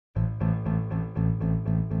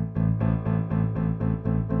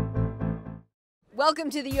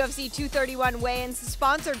Welcome to the UFC 231 weigh-ins,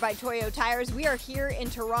 sponsored by Toyo Tires. We are here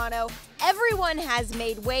in Toronto. Everyone has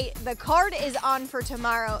made weight. The card is on for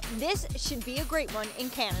tomorrow. This should be a great one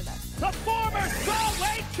in Canada. The former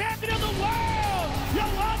strawweight champion of the world,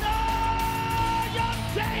 Joanna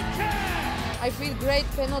Jedrzejczyk! I feel great,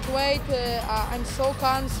 cannot wait. I'm so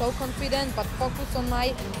calm, so confident, but focus on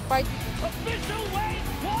my fight. Official weight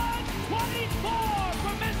 124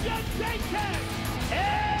 for Ms. Jedrzejczyk.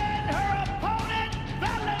 And her opponent,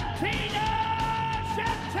 Valentina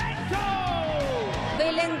Shevchenko.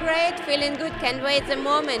 Feeling great, feeling good, can't wait the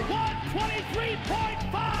moment.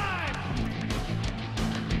 123.5.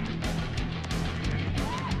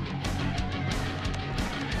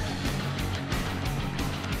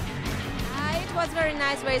 It was very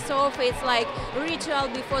nice, very soft. It's like ritual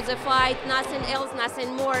before the fight, nothing else,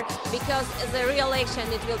 nothing more, because the real action,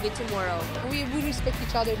 it will be tomorrow. We respect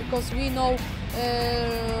each other because we know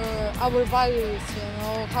our values,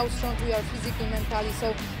 how strong we are physically, mentally.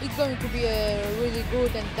 So it's going to be a really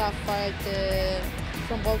good and tough fight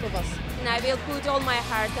from both of us. And I will put all my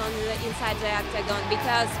heart on inside the octagon,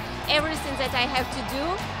 because everything that I have to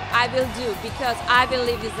do, I will do, because I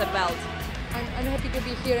believe in the belt. I'm happy to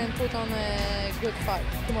be here and put on a good fight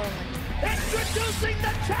tomorrow night. Introducing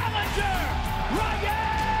the challenger,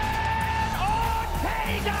 Brian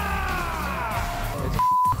Ortega!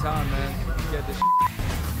 It's time, man. Get this.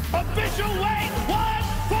 Official weight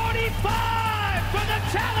 145 for the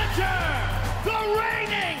challenger, the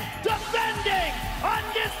reigning, defending,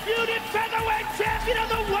 undisputed featherweight champion of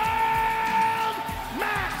the world,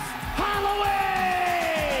 Max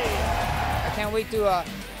Holloway! I can't wait to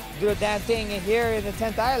do a damn thing here in the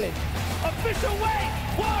 10th island. Official weight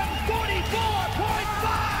 144.5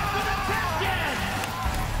 for the champion!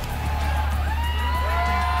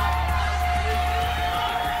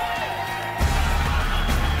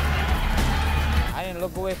 I didn't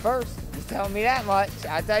look away first. You tell me that much.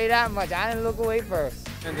 I tell you that much. I didn't look away first.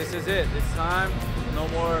 And this is it. It's time. No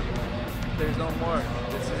more. There's no more.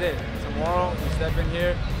 This is it. Tomorrow, we step in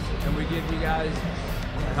here and we give you guys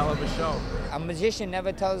a hell of a show. A magician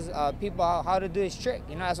never tells people how to do his trick.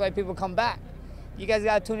 That's why people come back. You guys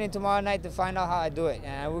got to tune in tomorrow night to find out how I do it.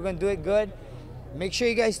 And we're going to do it good. Make sure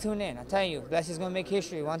you guys tune in. I tell you, Bless is going to make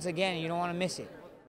history once again, and you don't want to miss it.